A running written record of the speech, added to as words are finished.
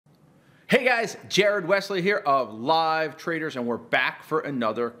Hey guys, Jared Wesley here of Live Traders, and we're back for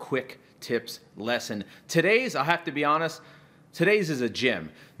another quick tips lesson. Today's, I'll have to be honest, today's is a gem.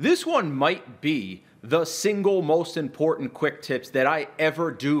 This one might be the single most important quick tips that I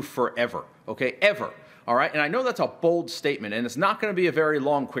ever do forever, okay, ever. All right, and I know that's a bold statement, and it's not going to be a very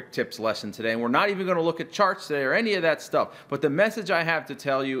long quick tips lesson today, and we're not even going to look at charts today or any of that stuff, but the message I have to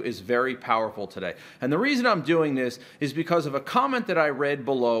tell you is very powerful today. And the reason I'm doing this is because of a comment that I read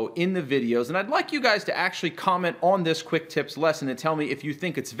below in the videos, and I'd like you guys to actually comment on this quick tips lesson and tell me if you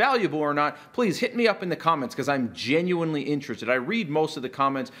think it's valuable or not. Please hit me up in the comments because I'm genuinely interested. I read most of the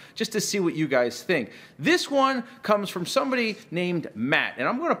comments just to see what you guys think. This one comes from somebody named Matt, and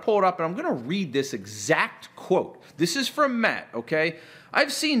I'm going to pull it up and I'm going to read this exact quote. This is from Matt, okay?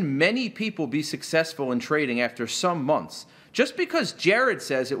 I've seen many people be successful in trading after some months. Just because Jared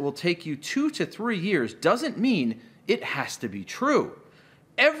says it will take you 2 to 3 years doesn't mean it has to be true.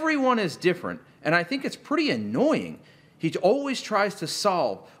 Everyone is different, and I think it's pretty annoying. He always tries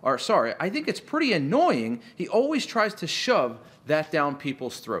to I think it's pretty annoying. He always tries to shove that down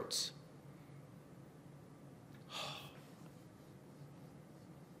people's throats.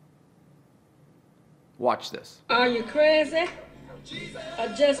 Watch this. Are you crazy? Or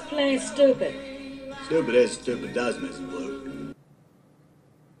just plain stupid? Stupid is stupid does, Mrs. Blue.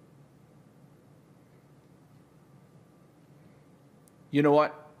 You know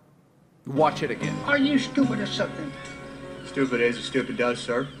what? Watch it again. Are you stupid or something? Stupid is stupid does,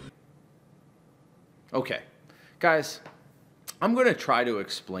 sir. Okay. Guys, I'm going to try to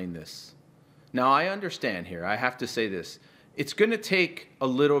explain this. Now, I understand here. I have to say this. It's going to take a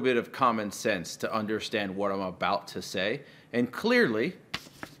little bit of common sense to understand what I'm about to say. And clearly,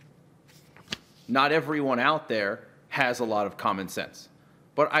 not everyone out there has a lot of common sense.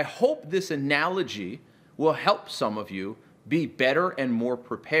 But I hope this analogy will help some of you be better and more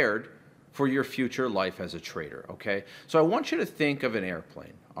prepared for your future life as a trader, okay? So I want you to think of an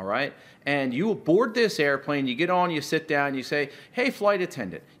airplane, all right? And you board this airplane, you get on, you sit down, you say, hey, flight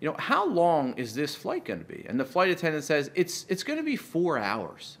attendant, you know, how long is this flight going to be? And the flight attendant says, it's going to be 4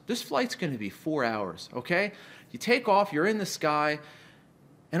 hours. This flight's going to be 4 hours, okay? You take off, you're in the sky,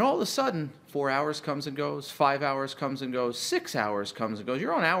 and all of a sudden, 4 hours comes and goes, 5 hours comes and goes, 6 hours comes and goes.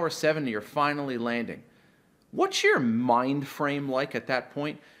 You're on hour 7 and you're finally landing. What's your mind frame like at that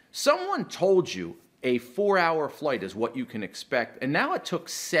point? Someone told you a 4-hour flight is what you can expect, and now it took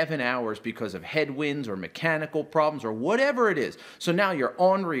 7 hours because of headwinds or mechanical problems or whatever it is. So now you're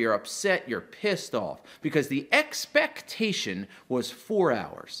ornery, you're upset, you're pissed off because the expectation was 4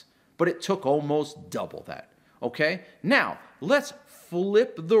 hours, but it took almost double that, okay? Now, let's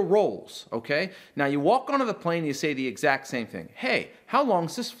flip the roles, okay? Now, you walk onto the plane and you say the exact same thing. Hey, how long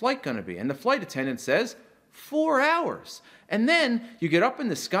is this flight going to be? And the flight attendant says, 4 hours. And then you get up in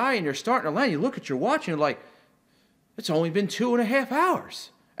the sky and you're starting to land. You look at your watch and you're like, it's only been 2.5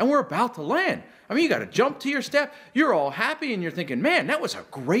 hours and we're about to land. I mean, you got to jump to your step. You're all happy and you're thinking, man, that was a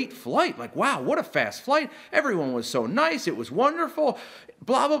great flight. Like, wow, what a fast flight. Everyone was so nice. It was wonderful.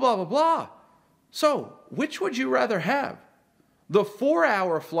 Blah, blah, blah, blah, blah. So which would you rather have? The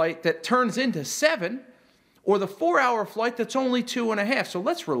 4-hour flight that turns into 7 or the 4-hour flight that's only 2.5? So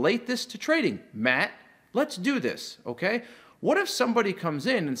let's relate this to trading. Matt, let's do this, okay? What if somebody comes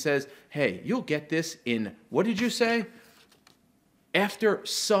in and says, hey, you'll get this in, what did you say? After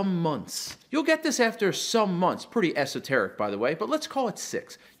some months. You'll get this after some months. Pretty esoteric, by the way, but let's call it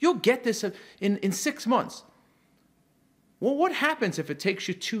 6. You'll get this in 6 months. Well, what happens if it takes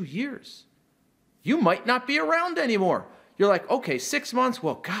you 2 years? You might not be around anymore. You're like, okay, 6 months.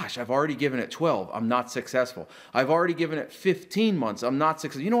 Well, gosh, I've already given it 12. I'm not successful. I've already given it 15 months. I'm not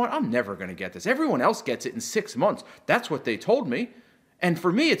successful. You know what? I'm never going to get this. Everyone else gets it in 6 months. That's what they told me. And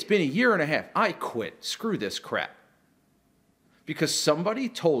for me, it's been 1.5 years. I quit. Screw this crap. Because somebody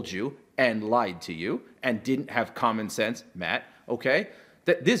told you and lied to you and didn't have common sense, Matt, okay,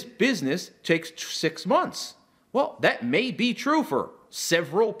 that this business takes 6 months. Well, that may be true for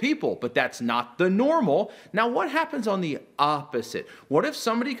several people, but that's not the normal. Now, what happens on the opposite? What if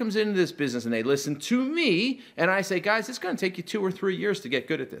somebody comes into this business and they listen to me and I say, guys, it's going to take you 2 or 3 years to get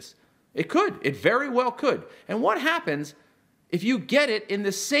good at this? It could. It very well could. And what happens if you get it in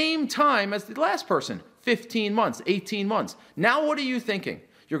the same time as the last person? 15 months, 18 months. Now, what are you thinking?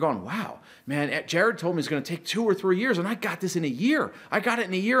 You're going, wow, man, Jared told me it's going to take 2 or 3 years, and I got this in 1 year. I got it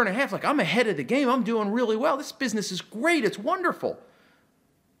in 1.5 years. Like, I'm ahead of the game. I'm doing really well. This business is great. It's wonderful.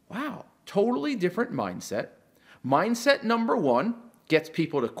 Wow, totally different mindset. Mindset number 1 gets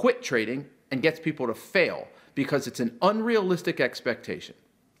people to quit trading and gets people to fail because it's an unrealistic expectation.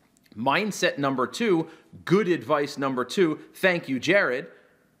 Mindset number 2, good advice number 2, thank you, Jared.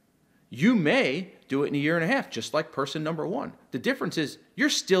 You may do it in a year and a half, just like person number one. The difference is you're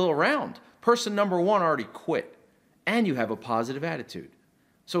still around. Person number one already quit, and you have a positive attitude.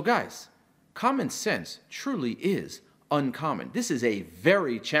 So guys, common sense truly is uncommon. This is a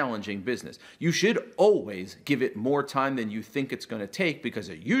very challenging business. You should always give it more time than you think it's going to take, because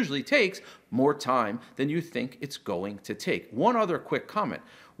it usually takes more time than you think it's going to take. One other quick comment.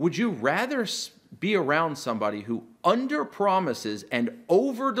 Would you rather be around somebody who under-promises and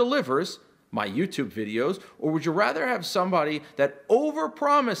over-delivers, my YouTube videos, or would you rather have somebody that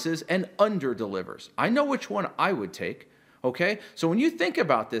over-promises and under-delivers? I know which one I would take. Okay, so when you think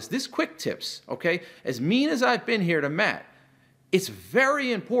about this quick tips, okay, as mean as I've been here to Matt, it's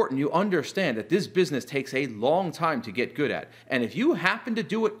very important you understand that this business takes a long time to get good at. And if you happen to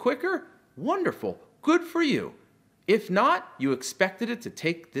do it quicker, wonderful, good for you. If not, you expected it to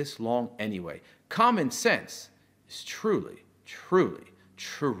take this long anyway. Common sense is truly, truly,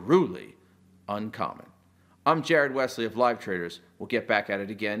 truly uncommon. I'm Jared Wesley of Live Traders. We'll get back at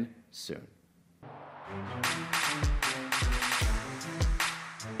it again soon.